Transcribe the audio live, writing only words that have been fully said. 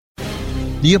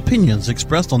The opinions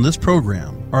expressed on this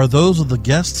program are those of the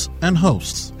guests and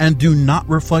hosts and do not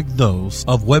reflect those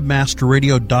of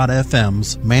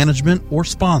WebmasterRadio.fm's management or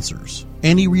sponsors.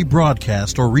 Any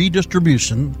rebroadcast or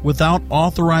redistribution without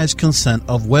authorized consent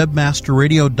of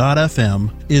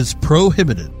WebmasterRadio.fm is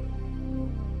prohibited.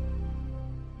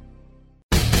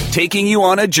 Taking you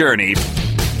on a journey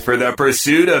for the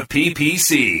pursuit of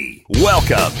PPC.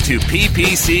 Welcome to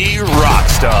PPC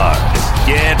Rockstars.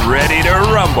 Get ready to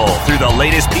rumble through the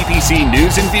latest PPC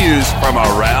news and views from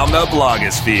around the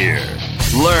blogosphere.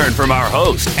 Learn from our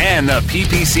host and the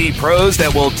PPC pros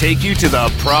that will take you to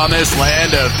the promised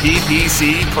land of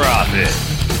PPC profit.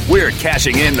 We're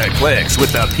cashing in the clicks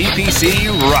with the PPC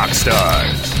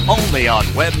Rockstars. Only on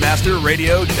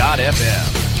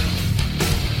WebmasterRadio.fm.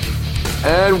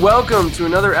 And welcome to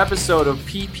another episode of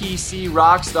PPC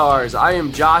Rockstars. I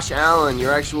am Josh Allen,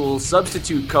 your actual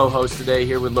substitute co-host today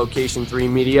here with Location 3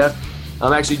 Media.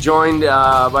 I'm actually joined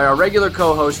by our regular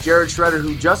co-host, Jared Schroeder,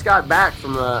 who just got back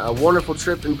from a wonderful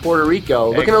trip in Puerto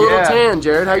Rico. Looking a little tan,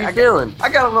 Jared. How you feeling? I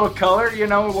got a little color,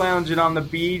 lounging on the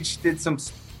beach. Did some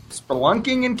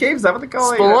spelunking in caves. Is that what they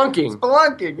call it? Spelunking?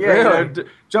 Spelunking, yeah. Really?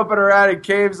 Jumping around in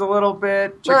caves a little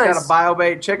bit. Check out a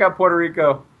biobait. Check out Puerto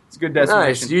Rico. It's a good destination.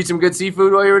 Nice. Did you eat some good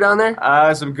seafood while you were down there?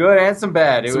 Some good and some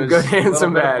bad. It some was good and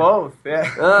some bad. Both,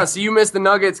 yeah. So you missed the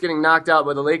Nuggets getting knocked out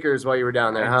by the Lakers while you were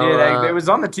down there. I did. It was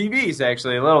on the TVs,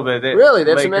 actually, a little bit. Really?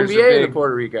 They have some NBA in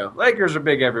Puerto Rico. Lakers are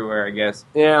big everywhere, I guess.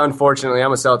 Yeah, unfortunately.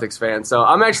 I'm a Celtics fan. So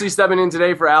I'm actually stepping in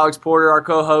today for Alex Porter, our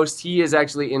co-host. He is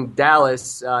actually in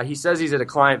Dallas. He says he's at a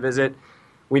client visit.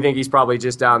 We think he's probably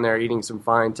just down there eating some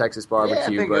fine Texas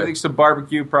barbecue. Yeah, I think some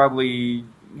barbecue, probably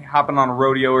hopping on a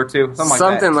rodeo or two.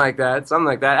 Something like that.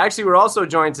 Actually, we're also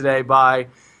joined today by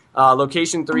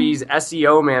Location 3's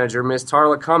SEO manager, Miss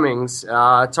Tarla Cummings.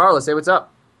 Tarla, say what's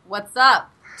up. What's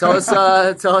up? Tell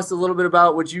us a little bit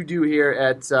about what you do here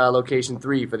at Location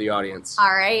 3 for the audience.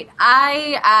 All right.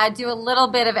 I do a little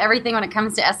bit of everything when it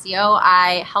comes to SEO.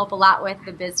 I help a lot with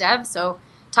the biz dev, so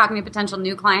talking to potential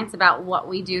new clients about what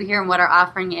we do here and what our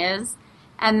offering is.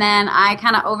 And then I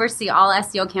kind of oversee all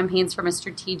SEO campaigns from a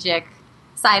strategic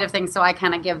side of things, so I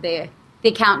kind of give the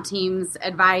account teams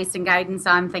advice and guidance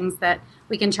on things that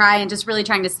we can try and just really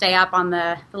trying to stay up on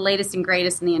the latest and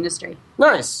greatest in the industry.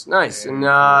 Nice. And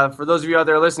for those of you out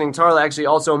there listening, Tarla actually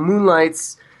also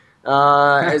moonlights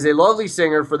as a lovely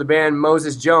singer for the band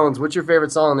Moses Jones. What's your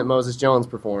favorite song that Moses Jones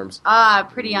performs?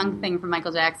 Pretty Young Thing from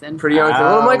Michael Jackson. Pretty Young Thing.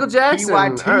 Oh, Michael Jackson.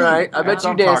 PYT. All right. I bet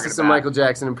you danced to some Michael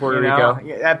Jackson in Puerto Rico.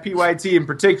 That PYT in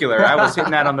particular. I was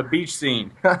hitting that on the beach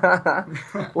scene.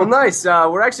 Well, nice.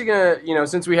 We're actually going to,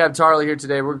 since we have Tarla here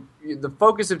today, the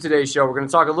focus of today's show, we're going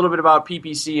to talk a little bit about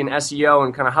PPC and SEO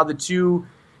and kind of how the two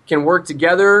can work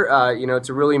together,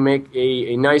 to really make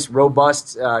a nice,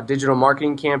 robust digital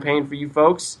marketing campaign for you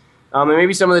folks. And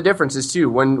maybe some of the differences, too.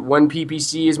 When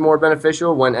PPC is more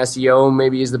beneficial, when SEO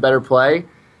maybe is the better play.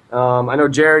 I know,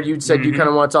 Jared, you said you kind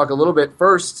of want to talk a little bit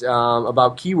first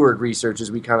about keyword research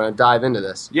as we kind of dive into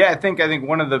this. Yeah, I think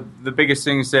one of the biggest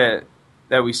things that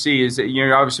we see is that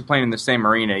you're obviously playing in the same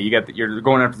arena. You're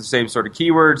going after the same sort of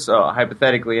keywords,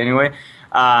 hypothetically anyway.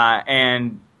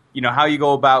 And how you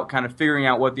go about kind of figuring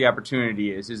out what the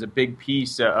opportunity is a big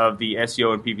piece of the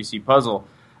SEO and PPC puzzle.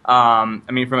 From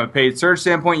a paid search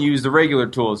standpoint, you use the regular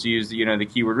tools. You use the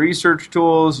keyword research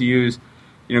tools. You use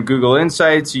Google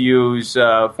Insights. You use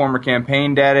former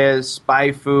campaign data,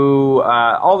 SpyFu,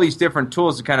 all these different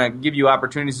tools to kind of give you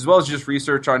opportunities, as well as just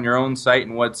research on your own site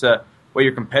and what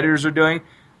your competitors are doing.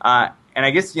 And I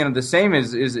guess the same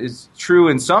is true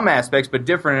in some aspects, but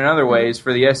different in other ways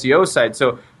for the SEO side.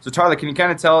 So Tarla, can you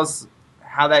kind of tell us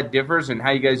how that differs and how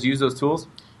you guys use those tools?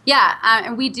 Yeah,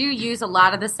 and we do use a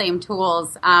lot of the same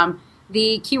tools.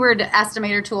 The keyword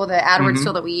estimator tool, the AdWords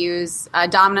tool that we use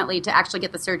dominantly to actually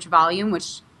get the search volume,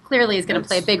 which clearly is going to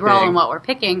play a big role in what we're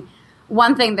picking.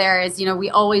 One thing there is,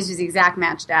 we always use exact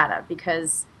match data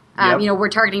because, we're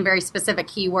targeting very specific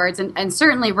keywords. And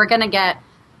certainly we're going to get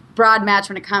broad match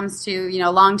when it comes to,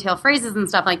 long tail phrases and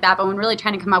stuff like that. But when really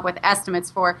trying to come up with estimates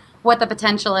for what the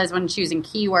potential is when choosing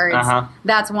keywords,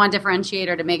 that's one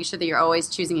differentiator to make sure that you're always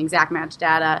choosing exact match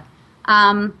data.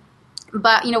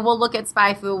 But, we'll look at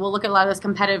SpyFu. We'll look at a lot of those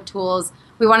competitive tools.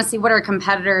 We want to see what our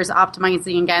competitors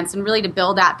optimizing against and really to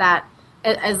build out that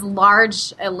as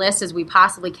large a list as we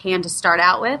possibly can to start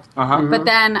out with. But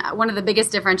then one of the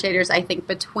biggest differentiators, I think,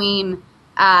 between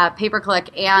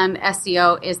pay-per-click and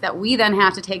SEO is that we then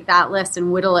have to take that list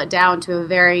and whittle it down to a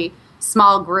very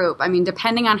small group.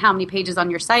 Depending on how many pages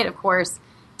on your site, of course,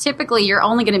 typically you're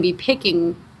only going to be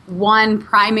picking one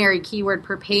primary keyword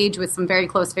per page with some very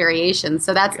close variations.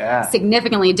 So that's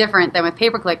significantly different than with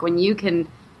pay-per-click when you can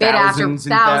bid after thousands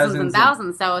and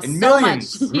thousands. So and so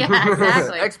millions. much. Yeah,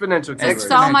 exactly. Exponential.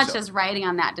 So much is riding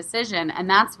on that decision, and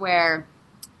that's where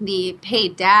the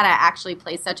paid data actually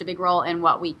plays such a big role in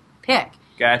what we pick.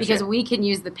 Gotcha. Because we can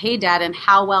use the paid data and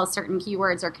how well certain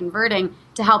keywords are converting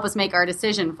to help us make our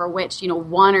decision for which,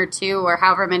 one or two or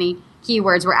however many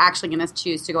keywords we're actually going to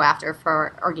choose to go after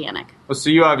for organic. Well, so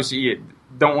you obviously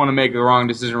don't want to make the wrong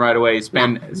decision right away.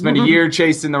 Spend a year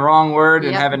chasing the wrong word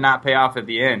and have it not pay off at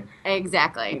the end.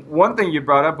 Exactly. One thing you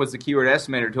brought up was the keyword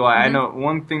estimator tool. I know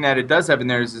one thing that it does have in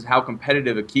there is how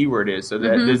competitive a keyword is. So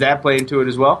does that play into it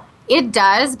as well? It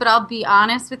does, but I'll be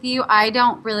honest with you, I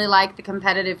don't really like the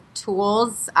competitive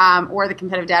tools or the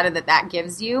competitive data that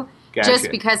gives you. Gotcha. Just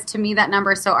because to me that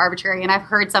number is so arbitrary, and I've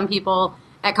heard some people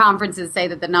at conferences say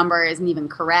that the number isn't even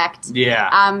correct.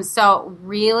 Yeah. So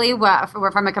really,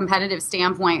 from a competitive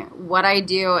standpoint, what I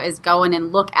do is go in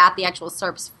and look at the actual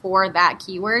SERPs for that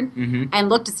keyword and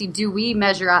look to see, do we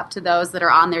measure up to those that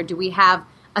are on there? Do we have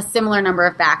a similar number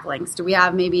of backlinks? Do we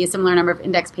have maybe a similar number of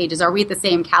index pages? Are we at the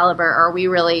same caliber? Or are we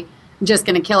really just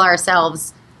going to kill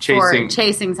ourselves for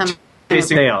chasing some...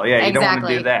 tail. Yeah, you exactly. don't want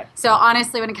to do that. So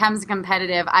honestly, when it comes to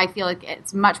competitive, I feel like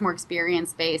it's much more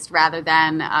experience-based rather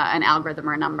than an algorithm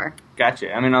or a number.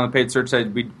 Gotcha. I mean, on the paid search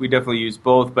side, we definitely use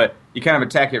both, but you kind of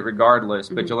attack it regardless,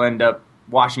 but you'll end up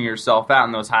washing yourself out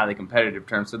in those highly competitive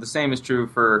terms. So the same is true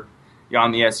for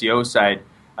on the SEO side.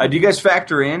 Do you guys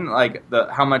factor in like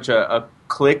how much a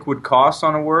click would cost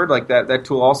on a word? Like that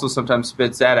tool also sometimes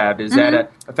spits that out. Is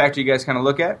that a factor you guys kind of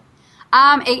look at?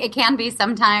 It can be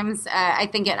sometimes. I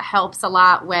think it helps a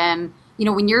lot when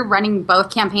you're running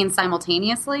both campaigns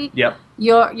simultaneously. Yep.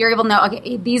 You're able to know,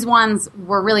 okay, these ones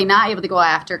we're really not able to go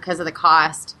after because of the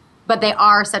cost, but they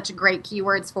are such great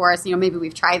keywords for us. Maybe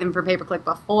we've tried them for pay-per-click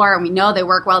before and we know they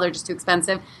work well, they're just too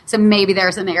expensive. So maybe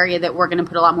there's an area that we're going to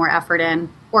put a lot more effort in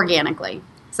organically.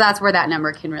 So that's where that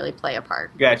number can really play a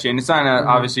part. Gotcha. And it's not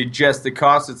obviously just the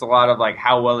cost, it's a lot of like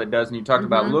how well it does. And you talked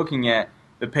about looking at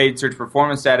the paid search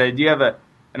performance data. Do you have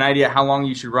an idea how long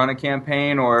you should run a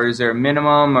campaign, or is there a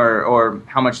minimum, or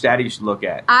how much data you should look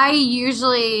at? I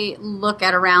usually look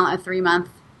at around a 3-month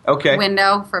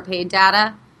window for paid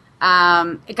data.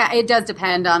 It does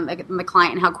depend on the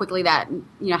client and how quickly that,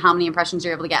 how many impressions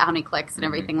you're able to get, how many clicks and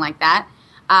everything like that.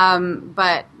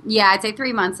 But yeah, I'd say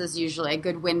 3 months is usually a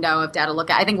good window of data to look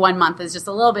at. I think 1 month is just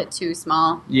a little bit too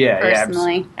small.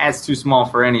 Personally. That's too small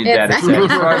for any data set, as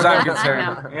far as I'm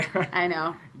concerned. I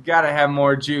know. You got to have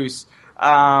more juice.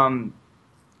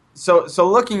 So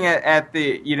looking at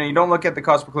the, you don't look at the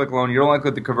cost per click alone, you don't look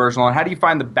at the conversion alone. How do you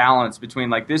find the balance between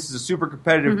like this is a super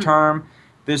competitive term,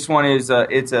 this one is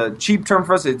it's a cheap term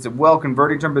for us, it's a well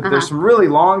converting term, but there's some really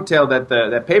long tail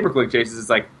that pay per click chases is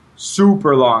like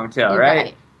super long tail,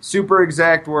 right? Super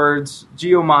exact words,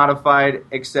 geo-modified,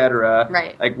 etc.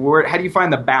 Right. Like, how do you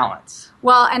find the balance?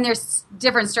 Well, and there's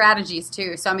different strategies,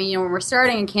 too. So, I mean, when we're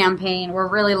starting a campaign, we're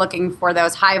really looking for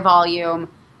those high-volume,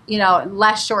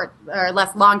 less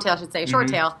long tail, I should say, short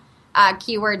tail,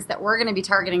 keywords that we're going to be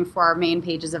targeting for our main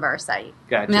pages of our site.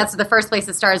 Gotcha. And that's the first place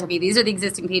it starts. Okay, these are the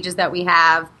existing pages that we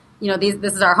have.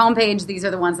 This is our homepage. These are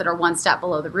the ones that are one step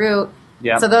below the root.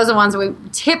 Yep. So those are the ones we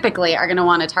typically are going to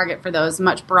want to target for those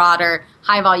much broader,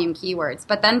 high-volume keywords.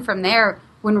 But then from there,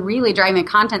 when really driving a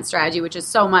content strategy, which is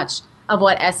so much of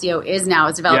what SEO is now,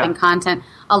 is developing content,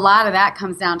 a lot of that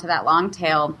comes down to that long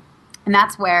tail. And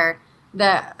that's where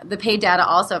the paid data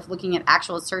also, if looking at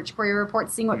actual search query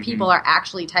reports, seeing what people are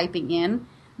actually typing in,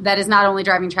 that is not only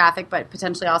driving traffic, but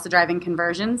potentially also driving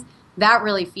conversions. That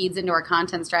really feeds into our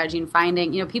content strategy and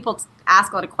finding, people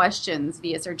ask a lot of questions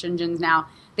via search engines now.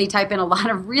 They type in a lot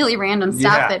of really random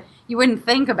stuff that you wouldn't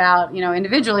think about,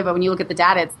 individually, but when you look at the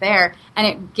data, it's there. And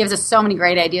it gives us so many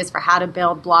great ideas for how to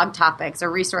build blog topics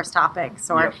or resource topics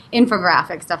or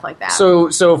infographics, stuff like that.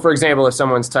 So for example, if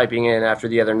someone's typing in after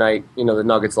the other night, the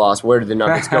Nuggets lost, where do the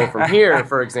Nuggets go from here,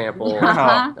 for example?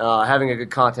 Having a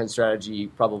good content strategy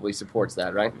probably supports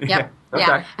that, right? Yep.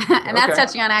 Yeah. And that's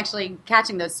touching on actually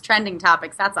catching those trending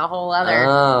topics. That's a whole other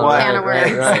can of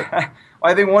worms. Right.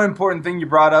 Well, I think one important thing you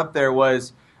brought up there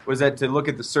was that to look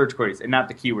at the search queries and not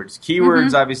the keywords.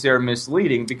 Keywords obviously are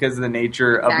misleading because of the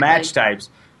nature of match types.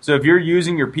 So if you're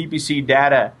using your PPC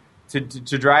data to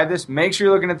drive this, make sure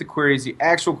you're looking at the queries, the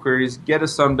actual queries, get a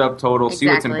summed up total, see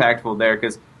what's impactful there,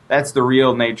 because that's the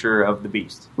real nature of the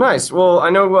beast. Nice. Well,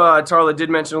 I know Tarla did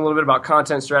mention a little bit about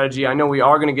content strategy. I know we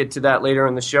are going to get to that later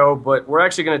in the show, but we're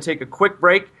actually going to take a quick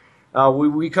break.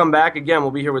 We come back again.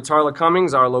 We'll be here with Tarla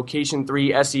Cummings, our Location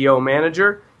 3 SEO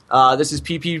manager. This is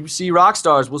PPC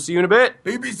Rockstars. We'll see you in a bit.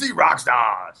 PPC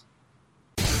Rockstars.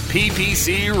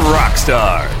 PPC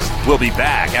Rockstars. We'll be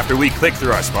back after we click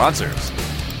through our sponsors.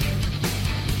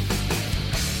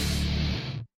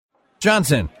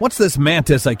 Johnson, what's this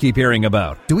Mantis I keep hearing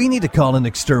about? Do we need to call an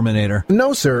exterminator?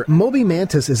 No, sir. Moby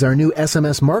Mantis is our new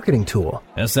SMS marketing tool.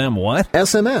 SM what?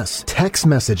 SMS, text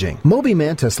messaging. Moby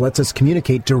Mantis lets us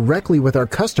communicate directly with our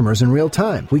customers in real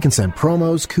time. We can send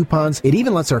promos, coupons. It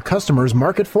even lets our customers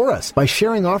market for us by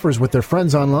sharing offers with their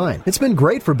friends online. It's been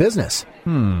great for business.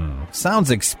 Sounds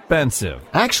expensive.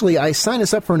 Actually, I signed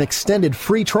us up for an extended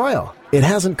free trial. It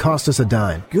hasn't cost us a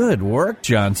dime. Good work,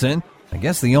 Johnson. I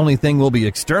guess the only thing we'll be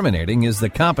exterminating is the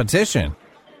competition.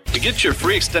 To get your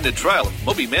free extended trial of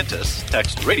Moby Mantis,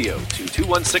 text radio to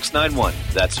 21691.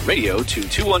 That's radio to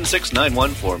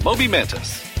 21691 for Moby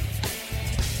Mantis.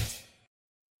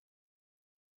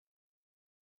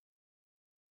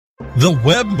 The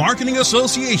Web Marketing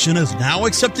Association is now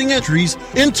accepting entries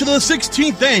into the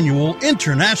 16th Annual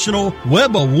International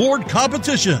Web Award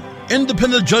Competition.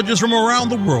 Independent judges from around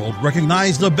the world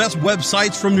recognize the best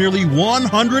websites from nearly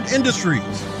 100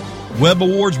 industries. Web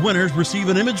Awards winners receive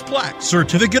an image plaque,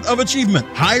 certificate of achievement,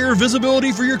 higher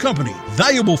visibility for your company,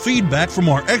 valuable feedback from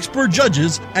our expert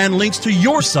judges, and links to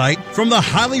your site from the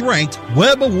highly ranked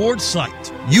Web Awards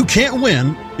site. You can't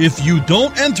win if you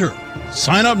don't enter.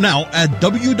 Sign up now at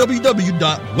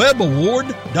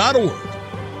www.webaward.org.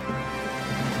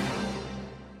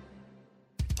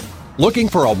 Looking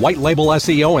for a white label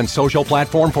SEO and social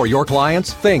platform for your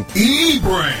clients? Think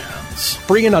eBrands.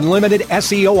 Free and unlimited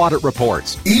SEO audit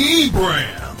reports.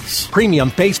 eBrands. Premium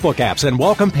Facebook apps and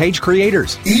welcome page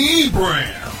creators.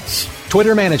 eBrands.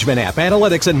 Twitter management app,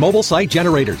 analytics, and mobile site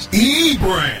generators.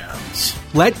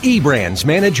 eBrands. Let eBrands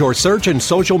manage your search and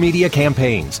social media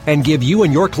campaigns and give you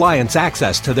and your clients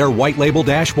access to their white label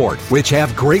dashboard, which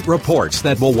have great reports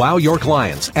that will wow your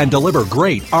clients and deliver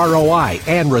great ROI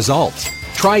and results.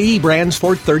 Try eBrands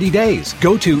for 30 days.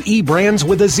 Go to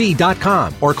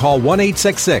eBrandsWithAZ.com or call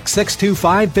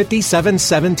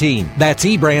 1-866-625-5717. That's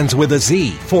eBrands with a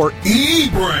Z for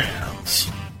eBrands.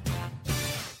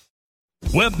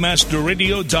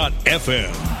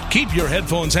 WebmasterRadio.fm. Keep your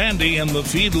headphones handy and the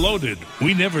feed loaded.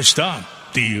 We never stop.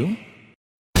 Do you?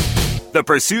 The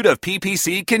pursuit of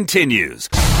PPC continues.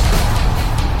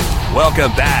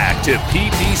 Welcome back to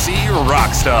PPC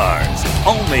Rockstars,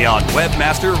 only on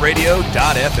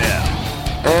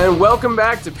WebmasterRadio.fm. And welcome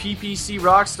back to PPC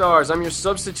Rockstars. I'm your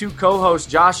substitute co-host,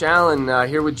 Josh Allen,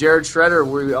 here with Jared Schroeder.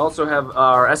 We also have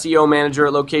our SEO manager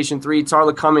at Location 3,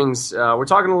 Tarla Cummings. We're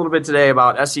talking a little bit today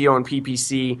about SEO and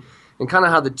PPC and kind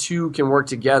of how the two can work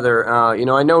together.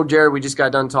 I know, Jared, we just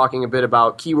got done talking a bit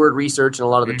about keyword research and a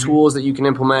lot of the tools that you can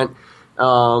implement.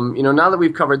 Now that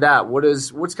we've covered that,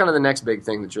 what's kind of the next big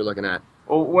thing that you're looking at?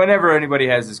 Well, whenever anybody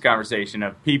has this conversation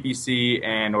of PPC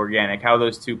and organic, how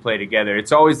those two play together,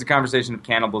 it's always the conversation of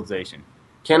cannibalization.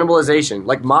 Cannibalization,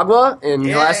 like Magua in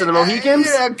Last of the Mohicans?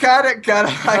 Yeah, kind of like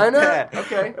that.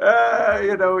 Okay.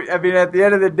 At the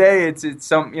end of the day, it's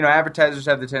some, advertisers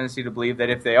have the tendency to believe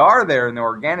that if they are there in the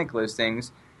organic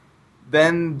listings,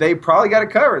 then they probably got it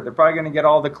covered. They're probably going to get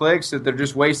all the clicks, so they're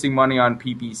just wasting money on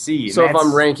PPC. So if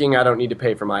I'm ranking, I don't need to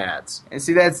pay for my ads. And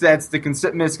see, that's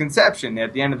the misconception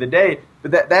at the end of the day.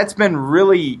 But that's been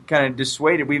really kind of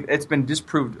dissuaded. It's been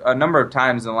disproved a number of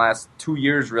times in the last 2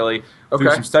 years, really,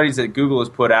 through some studies that Google has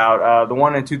put out. The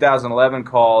one in 2011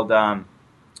 called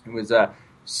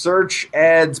Search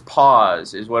Ads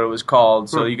Pause is what it was called.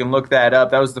 So you can look that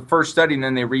up. That was the first study, and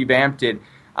then they revamped it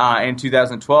in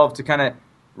 2012 to kind of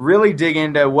really dig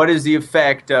into what is the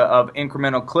effect of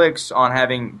incremental clicks on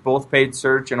having both paid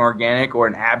search and organic, or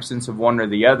an absence of one or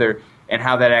the other, and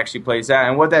how that actually plays out.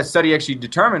 And what that study actually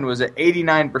determined was that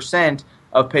 89%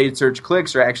 of paid search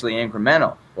clicks are actually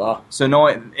incremental. Wow. So in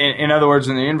other words,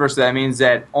 in the inverse of that means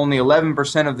that only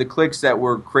 11% of the clicks that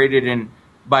were created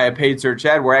by a paid search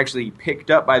ad were actually picked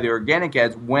up by the organic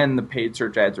ads when the paid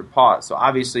search ads are paused. So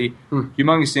obviously,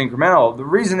 humongously incremental. The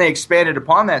reason they expanded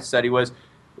upon that study was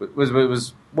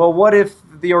well, what if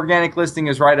the organic listing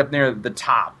is right up near the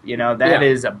top? That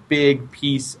is a big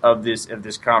piece of this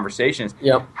conversation.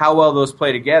 Yep. How well those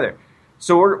play together.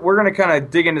 So we're going to kind of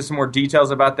dig into some more details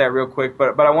about that real quick.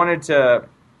 But I wanted to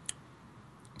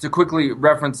quickly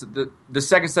reference the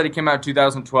second study came out in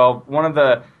 2012. One of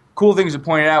the cool things it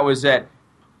pointed out was that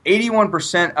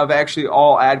 81% of actually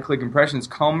all ad click impressions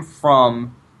come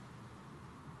from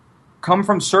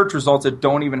search results that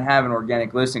don't even have an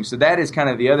organic listing. So that is kind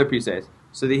of the other piece of it.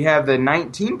 So they have the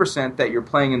 19% that you're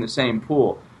playing in the same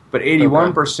pool, but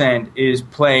 81% is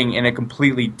playing in a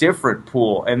completely different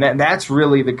pool. And that's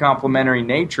really the complementary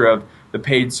nature of the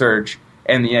paid search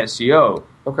and the SEO.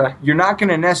 Okay. You're not going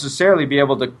to necessarily be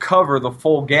able to cover the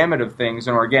full gamut of things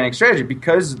in organic strategy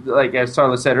because, like as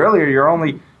Tarla said earlier, you're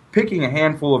only picking a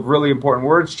handful of really important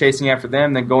words, chasing after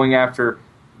them, then going after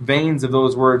veins of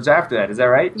those words after that. Is that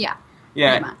right? Yeah.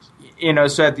 Yeah. Pretty much. You know,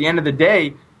 so at the end of the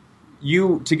day,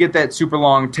 to get that super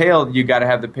long tail, you got to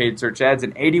have the paid search ads,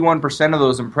 and 81% of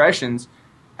those impressions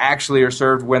actually are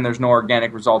served when there's no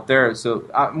organic result there. So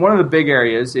one of the big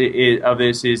areas of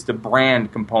this is the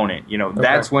brand component. You know,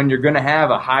 that's when you're going to have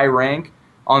a high rank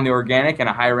on the organic and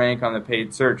a high rank on the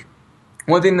paid search.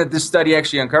 One thing that this study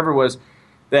actually uncovered was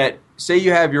that, say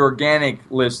you have your organic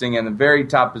listing in the very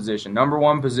top position, number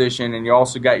one position, and you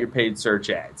also got your paid search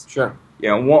ads. Sure. You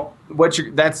know,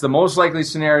 that's the most likely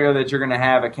scenario that you're going to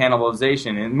have a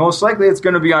cannibalization, and most likely it's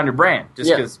going to be on your brand, just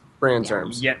because brand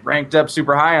terms. You get ranked up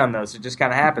super high on those. It just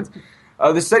kind of happens.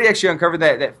 The study actually uncovered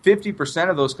that 50%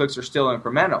 of those clicks are still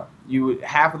incremental.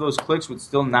 Half of those clicks would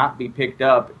still not be picked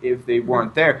up if they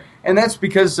weren't there, and that's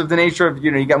because of the nature of,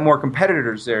 you got more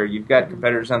competitors there. You've got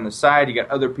competitors on the side. You got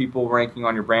other people ranking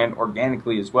on your brand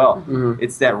organically as well. Mm-hmm.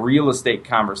 It's that real estate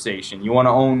conversation. You want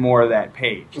to own more of that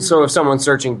page. So if someone's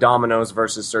searching Domino's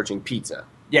versus searching pizza,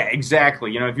 yeah,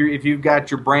 exactly. If you've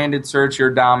got your branded search, your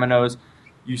Domino's,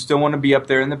 you still want to be up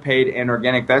there in the paid and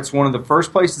organic. That's one of the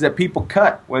first places that people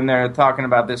cut when they're talking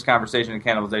about this conversation of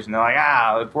cannibalization. They're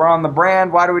like, if we're on the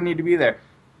brand, why do we need to be there?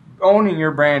 Owning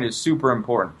your brand is super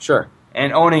important. Sure.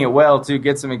 And owning it well, too.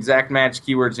 Get some exact match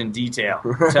keywords in detail.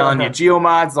 I'm telling you,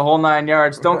 geomods, the whole 9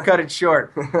 yards. Don't cut it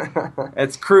short.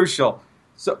 It's crucial.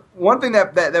 So one thing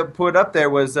that put up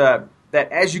there was that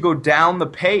as you go down the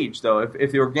page, though,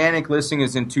 if the organic listing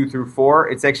is in 2 through 4,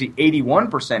 it's actually 81%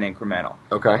 incremental.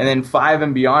 Okay. And then 5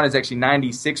 and beyond is actually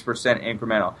 96%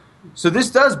 incremental. So this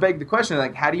does beg the question,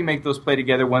 like, how do you make those play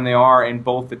together when they are in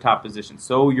both the top positions?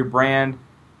 So your brand,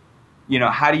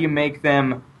 how do you make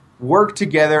them work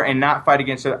together and not fight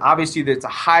against each other? Obviously, there's a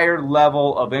higher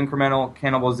level of incremental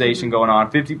cannibalization going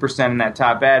on, 50% in that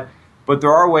top ad, but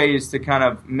there are ways to kind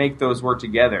of make those work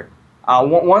together.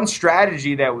 One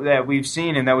strategy that we've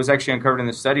seen, and that was actually uncovered in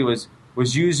the study, was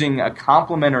using a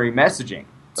complementary messaging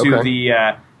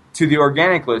to the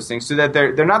organic listing, so that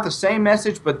they're not the same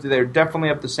message, but they're definitely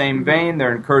up the same vein.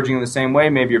 They're encouraging in the same way.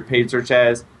 Maybe your paid search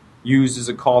has used as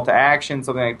a call to action,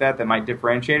 something like that might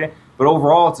differentiate it. But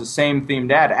overall, it's the same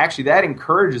themed ad. Actually, that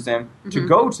encourages them to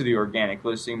go to the organic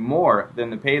listing more than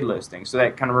the paid listing. So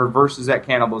that kind of reverses that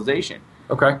cannibalization.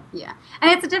 Okay. Yeah,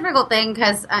 and it's a difficult thing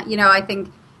because I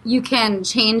think you can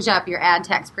change up your ad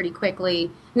text pretty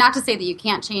quickly. Not to say that you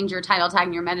can't change your title tag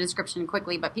and your meta description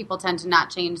quickly, but people tend to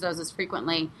not change those as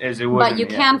frequently. As it would. But you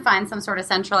can find some sort of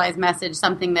centralized message,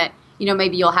 something that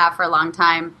maybe you'll have for a long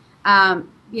time.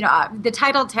 The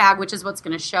title tag, which is what's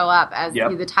going to show up as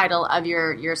the title of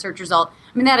your search result.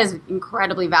 I mean, that is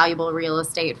incredibly valuable real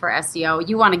estate for SEO.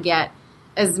 You want to get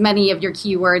as many of your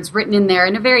keywords written in there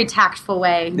in a very tactful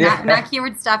way, not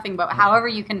keyword stuffing, but however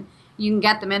you can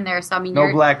get them in there. So I mean,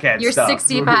 no black hat your stuff.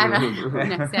 65,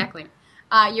 exactly.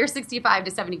 Your 65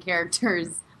 to 70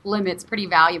 characters limit's pretty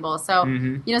valuable. So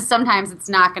sometimes it's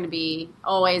not going to be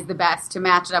always the best to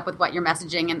match it up with what you're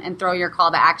messaging and throw your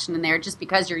call to action in there just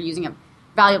because you're using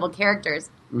valuable characters.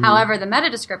 However, the meta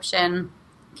description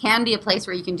can be a place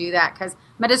where you can do that because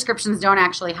meta descriptions don't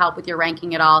actually help with your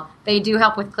ranking at all. They do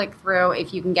help with click-through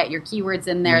if you can get your keywords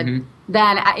in there.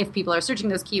 Then if people are searching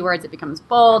those keywords, it becomes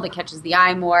bold, it catches the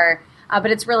eye more. But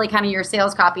it's really kind of your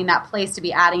sales copy and that place to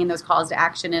be adding in those calls to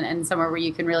action and somewhere where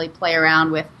you can really play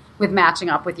around with matching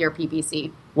up with your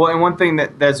PPC. Well, and one thing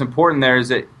that's important there is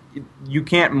that you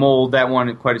can't mold that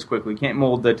one quite as quickly. You can't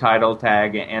mold the title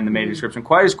tag and the meta description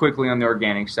quite as quickly on the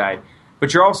organic side.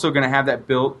 But you're also going to have that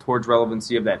built towards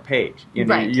relevancy of that page.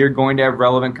 You're going to have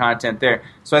relevant content there.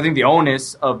 So I think the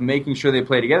onus of making sure they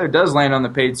play together does land on the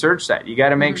paid search side. You got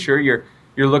to make sure you're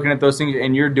looking at those things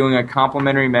and you're doing a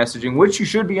complementary messaging, which you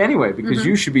should be anyway, because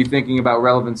you should be thinking about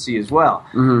relevancy as well,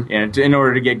 in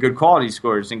order to get good quality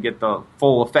scores and get the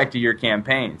full effect of your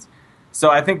campaigns.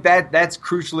 So I think that's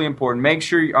crucially important. Make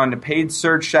sure you're on the paid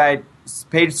search side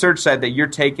that you're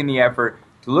taking the effort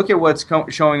to look at what's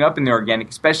showing up in the organic,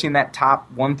 especially in that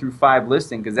top 1 through 5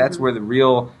 listing, because that's where the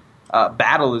real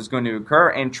battle is going to occur,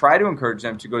 and try to encourage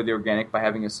them to go to the organic by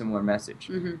having a similar message.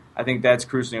 I think that's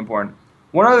crucially important.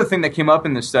 One other thing that came up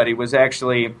in this study was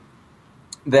actually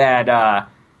that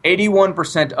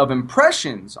 81% of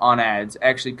impressions on ads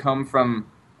actually come from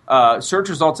search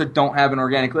results that don't have an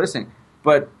organic listing.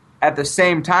 But at the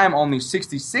same time, only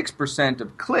 66%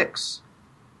 of clicks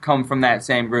come from that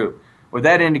same group. What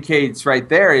that indicates right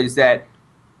there is that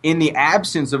in the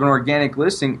absence of an organic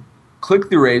listing,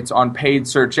 click-through rates on paid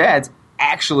search ads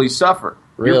actually suffer.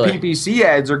 Really? Your PPC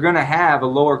ads are going to have a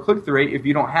lower click-through rate if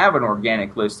you don't have an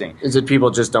organic listing. Is it people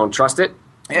just don't trust it?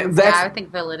 I would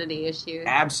think validity issues.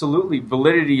 Absolutely.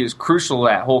 Validity is crucial to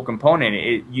that whole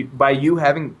component. By you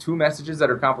having 2 messages that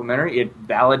are complementary, it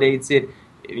validates it.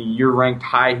 you're ranked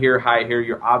high here,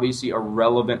 you're obviously a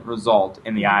relevant result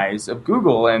in the eyes of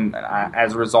Google and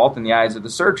as a result in the eyes of the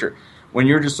searcher. When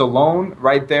you're just alone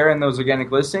right there in those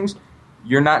organic listings,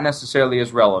 you're not necessarily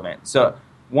as relevant. So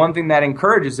one thing that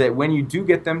encourages that when you do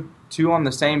get them two on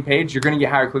the same page, you're going to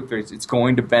get higher click rates. It's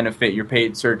going to benefit your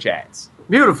paid search ads.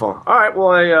 Beautiful. All right.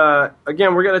 Well,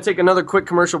 again, we're going to take another quick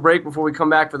commercial break before we come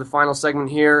back for the final segment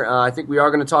here. I think we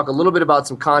are going to talk a little bit about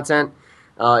some content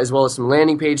as well as some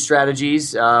landing page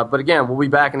strategies. But again, we'll be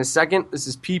back in a second. This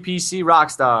is PPC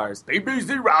Rockstars.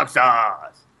 PPC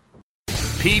Rockstars.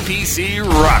 PPC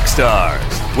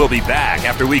Rockstars. We'll be back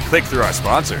after we click through our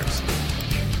sponsors.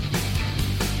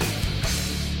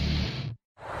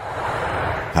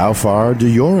 How far do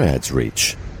your ads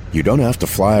reach? You don't have to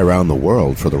fly around the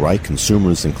world for the right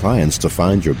consumers and clients to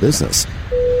find your business.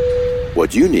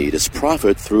 What you need is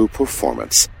profit through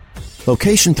performance.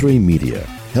 Location 3 Media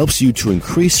helps you to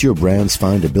increase your brand's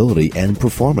findability and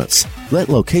performance. Let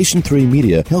Location 3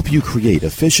 Media help you create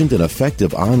efficient and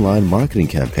effective online marketing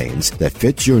campaigns that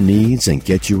fit your needs and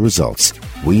get you results.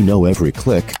 We know every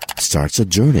click starts a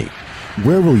journey.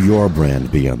 Where will your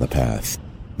brand be on the path?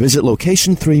 Visit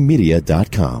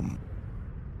location3media.com.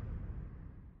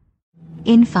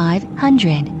 In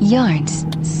 500 yards,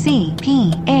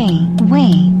 CPA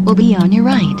Way will be on your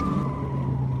right.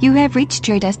 You have reached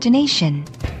your destination.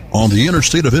 On the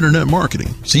interstate of internet marketing,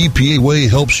 CPA Way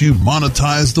helps you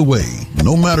monetize the way.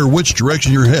 No matter which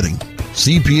direction you're heading,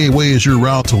 CPA Way is your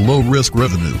route to low-risk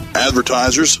revenue.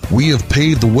 Advertisers, we have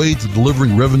paved the way to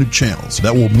delivering revenue channels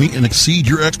that will meet and exceed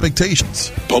your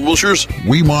expectations. Publishers,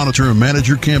 we monitor and manage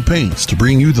your campaigns to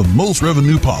bring you the most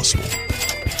revenue possible.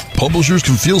 Publishers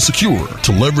can feel secure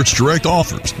to leverage direct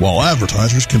offers, while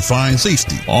advertisers can find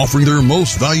safety, offering their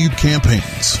most valued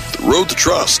campaigns. The road to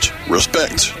trust,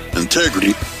 respect,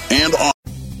 integrity, and honor.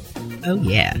 Oh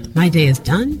yeah, my day is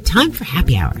done. Time for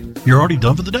happy hour. You're already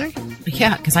done for the day?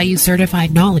 Yeah, because I use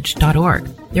CertifiedKnowledge.org.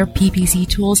 Their PPC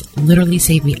tools literally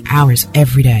save me hours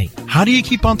every day. How do you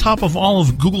keep on top of all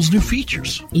of Google's new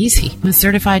features? Easy. With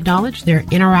Certified Knowledge, their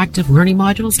interactive learning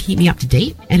modules keep me up to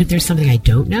date. And if there's something I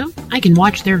don't know, I can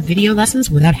watch their video lessons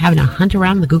without having to hunt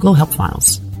around the Google help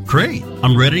files. Great.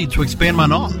 I'm ready to expand my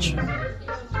knowledge.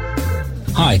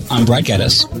 Hi, I'm Brad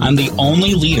Geddes. I'm the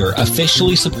only leader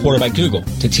officially supported by Google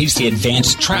to teach the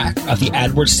advanced track of the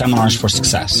AdWords Seminars for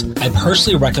Success. I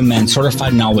personally recommend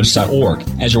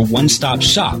CertifiedKnowledge.org as your one-stop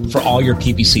shop for all your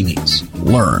PPC needs.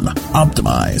 Learn,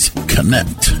 optimize,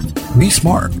 connect. Be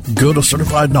smart. Go to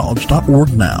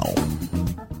CertifiedKnowledge.org now.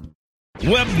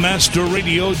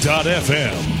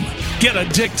 Webmasterradio.fm. Get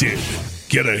addicted.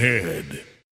 Get ahead.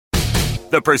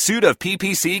 The pursuit of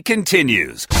PPC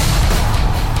continues.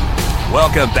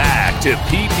 Welcome back to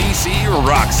PPC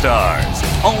Rockstars,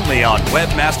 only on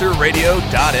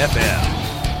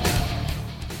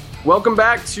WebmasterRadio.fm. Welcome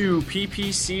back to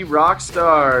PPC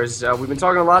Rockstars. We've been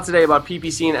talking a lot today about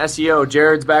PPC and SEO.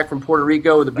 Jared's back from Puerto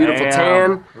Rico with a beautiful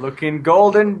tan. Looking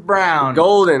golden brown.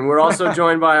 Golden. We're also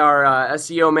joined by our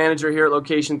SEO manager here at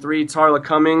Location 3, Tarla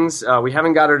Cummings. We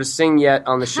haven't got her to sing yet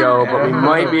on the show, but we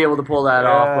might be able to pull that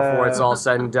off before it's all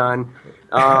said and done.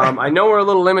 I know we're a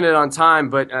little limited on time,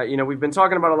 but we've been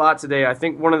talking about a lot today. I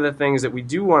think one of the things that we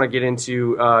do want to get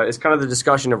into is kind of the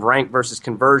discussion of rank versus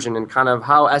conversion and kind of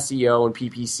how SEO and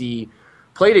PPC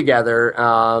play together.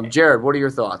 Jared, what are your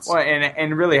thoughts? Well,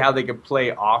 and really how they could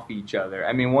play off each other.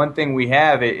 I mean, one thing we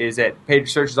have is that paid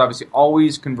search is obviously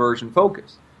always conversion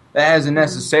focused. That hasn't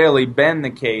necessarily been the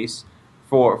case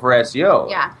for SEO.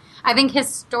 Yeah, I think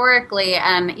historically,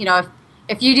 and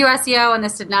if you do SEO and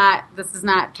this does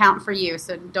not count for you,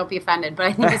 so don't be offended. But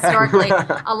I think historically,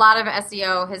 a lot of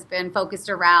SEO has been focused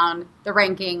around the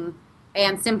ranking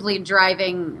and simply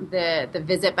driving the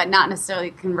visit, but not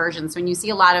necessarily conversions. When you see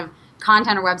a lot of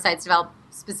content or websites developed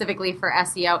specifically for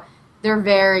SEO, they're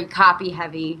very copy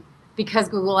heavy because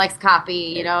Google likes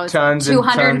copy.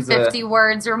 250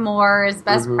 words or more is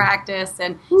best practice,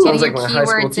 and getting your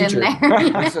keywords in there.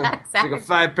 Exactly. It's like a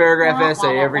 5-paragraph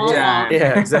essay every time.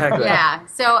 Yeah, exactly. Yeah.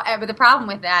 So, but the problem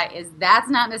with that is that's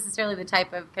not necessarily the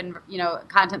type of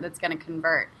content that's going to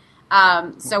convert.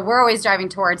 So we're always driving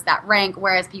towards that rank,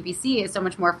 whereas PPC is so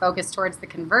much more focused towards the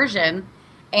conversion.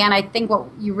 And I think what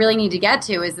you really need to get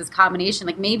to is this combination.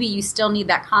 Like maybe you still need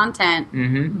that content,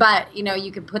 but you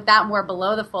could put that more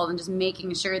below the fold and just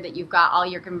making sure that you've got all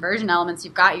your conversion elements,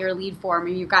 you've got your lead form, or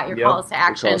you've got your calls to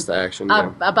action,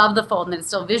 above the fold, and it's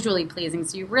still visually pleasing.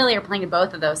 So you really are playing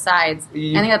both of those sides. I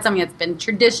think that's something that's been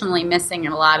traditionally missing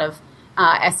in a lot of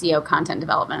SEO content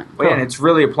development. Well, yeah, and it's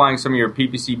really applying some of your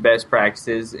PPC best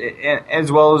practices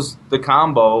as well as the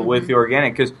combo with the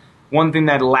organic, because one thing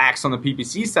that lacks on the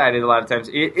PPC side is a lot of times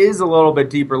it is a little bit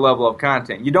deeper level of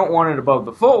content. You don't want it above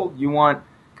the fold. You want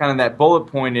kind of that bullet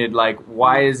pointed, like,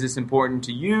 why is this important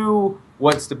to you?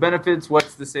 What's the benefits?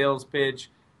 What's the sales pitch?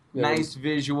 Nice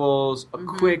visuals, a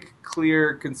quick,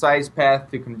 clear, concise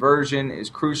path to conversion is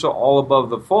crucial, all above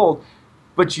the fold.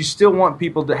 But you still want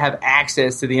people to have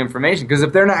access to the information, because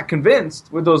if they're not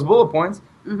convinced with those bullet points,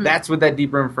 that's what that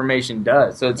deeper information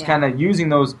does. So it's kind of using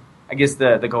those, I guess,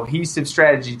 the cohesive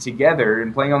strategy together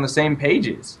and playing on the same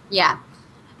pages. Yeah.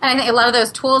 And I think a lot of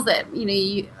those tools that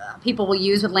people will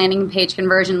use with landing page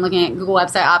conversion, looking at Google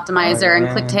Website Optimizer and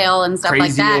ClickTail and stuff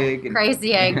like that,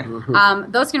 Crazy Egg,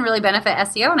 those can really benefit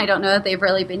SEO, and I don't know that they've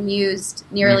really been used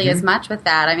nearly as much with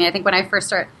that. I mean, I think when I first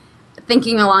started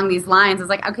thinking along these lines, I was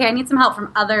like, okay, I need some help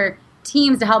from other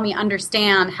teams to help me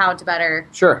understand how to better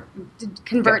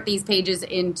convert these pages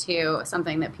into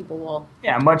something that people will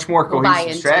much more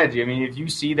cohesive strategy. I mean, if you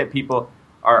see that people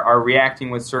are reacting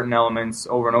with certain elements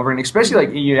over and over, and especially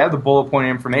like you have the bullet point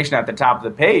information at the top of the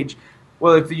page,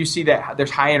 well, if you see that there's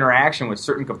high interaction with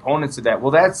certain components of that, well,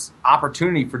 that's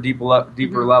opportunity for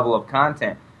deeper level of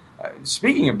content.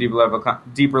 Speaking of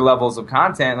deeper levels of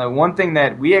content, like one thing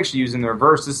that we actually use in the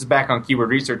reverse, this is back on keyword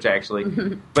research actually,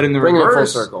 but in the Bring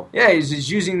reverse, it full circle.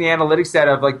 is using the analytics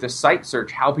data of like the site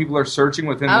search, how people are searching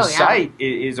within the site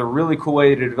is a really cool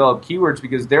way to develop keywords,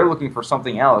 because they're looking for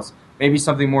something else, maybe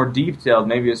something more detailed,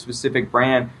 maybe a specific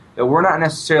brand that we're not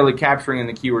necessarily capturing in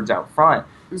the keywords out front.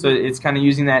 So it's kind of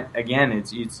using that, again,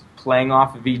 it's playing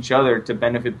off of each other to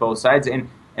benefit both sides,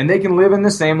 and they can live in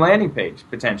the same landing page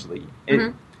potentially.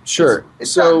 Sure.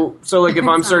 So like if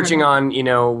I'm searching on,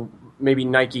 maybe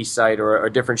Nike site or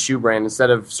a different shoe brand, instead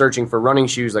of searching for running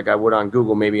shoes like I would on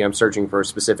Google, maybe I'm searching for a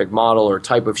specific model or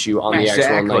type of shoe on the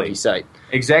actual Nike site.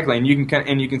 Exactly, and you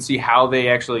can see how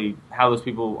those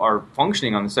people are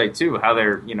functioning on the site too, how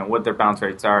they're what their bounce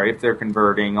rates are, if they're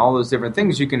converting, all those different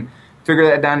things. You can figure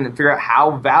that down and figure out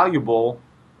how valuable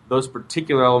those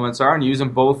particular elements are, and use them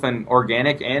both in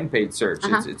organic and paid search.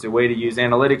 It's a way to use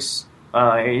analytics.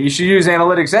 You should use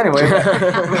analytics anyway,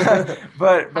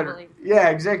 but yeah,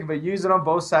 exactly. But use it on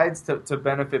both sides to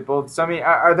benefit both. So I mean,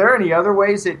 are there any other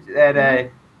ways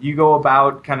that you go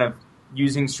about kind of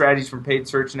using strategies from paid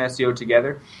search and SEO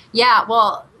together? Yeah,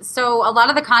 well, so a lot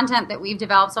of the content that we've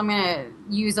developed, so I'm going to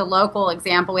use a local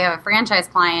example. We have a franchise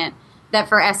client that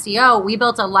for SEO, we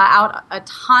built out a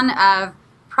ton of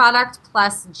product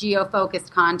plus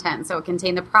geo-focused content. So it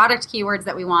contained the product keywords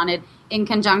that we wanted in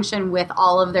conjunction with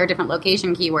all of their different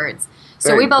location keywords.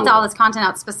 So we built all this content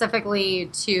out specifically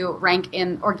to rank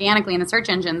organically in the search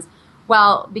engines.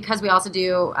 Well, because we also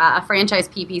do a franchise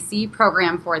PPC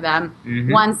program for them,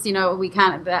 once, we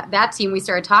kind of, that team, we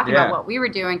started talking about what we were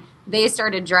doing, they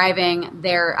started driving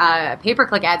their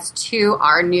pay-per-click ads to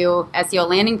our new SEO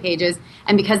landing pages.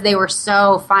 And because they were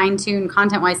so fine-tuned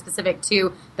content-wise specific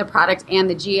to the product and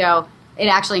the geo, it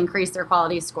actually increased their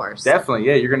quality scores. Definitely,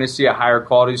 yeah. You're going to see a higher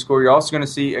quality score. You're also going to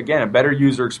see, again, a better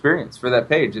user experience for that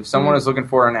page. If someone is looking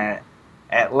for an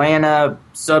Atlanta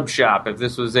sub shop, if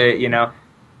this was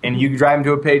and you drive them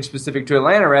to a page specific to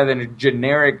Atlanta rather than a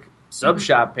generic sub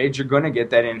shop page, you're going to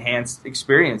get that enhanced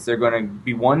experience. They're going to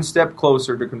be one step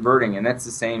closer to converting, and that's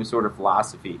the same sort of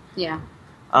philosophy. Yeah.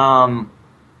 On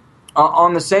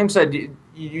the same side,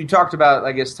 you talked about,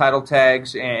 I guess, title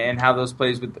tags and how those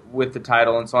plays with the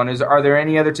title and so on. Are there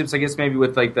any other tips, I guess, maybe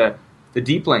with like the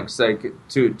deep links, like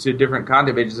to different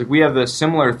content pages? Like we have the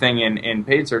similar thing in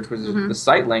paid search, which is the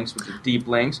site links, which are deep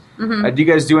links. Do you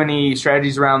guys do any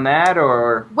strategies around that,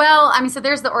 or? Well, I mean, so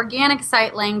there's the organic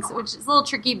site links, which is a little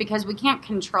tricky because we can't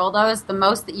control those. The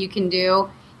most that you can do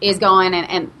is go in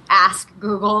and ask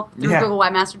Google through Google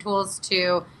Webmaster Tools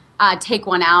to take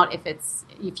one out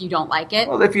if you don't like it.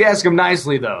 Well, if you ask them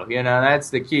nicely, though, that's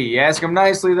the key. You ask them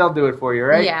nicely, they'll do it for you,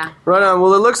 right? Yeah. Right on.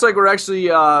 Well, it looks like we're actually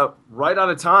right out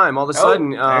of time all of a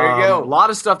sudden. There you go. A lot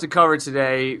of stuff to cover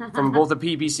today from both the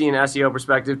PPC and SEO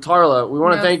perspective. Tarla, we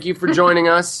want to thank you for joining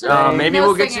us. Maybe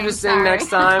we'll get you to sing next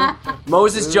time.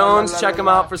 Moses Jones, check him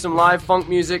out for some live funk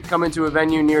music coming to a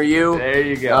venue near you. There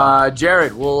you go.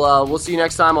 Jared, we'll see you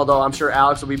next time, although I'm sure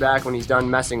Alex will be back when he's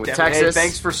done messing with Texas. Hey,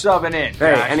 thanks for subbing in.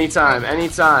 Hey, Josh.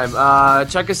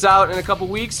 anytime. Check us out in a couple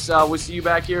weeks. We'll see you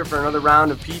back here for another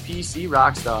round of PPC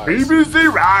Rockstars. PPC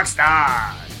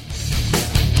Rockstars.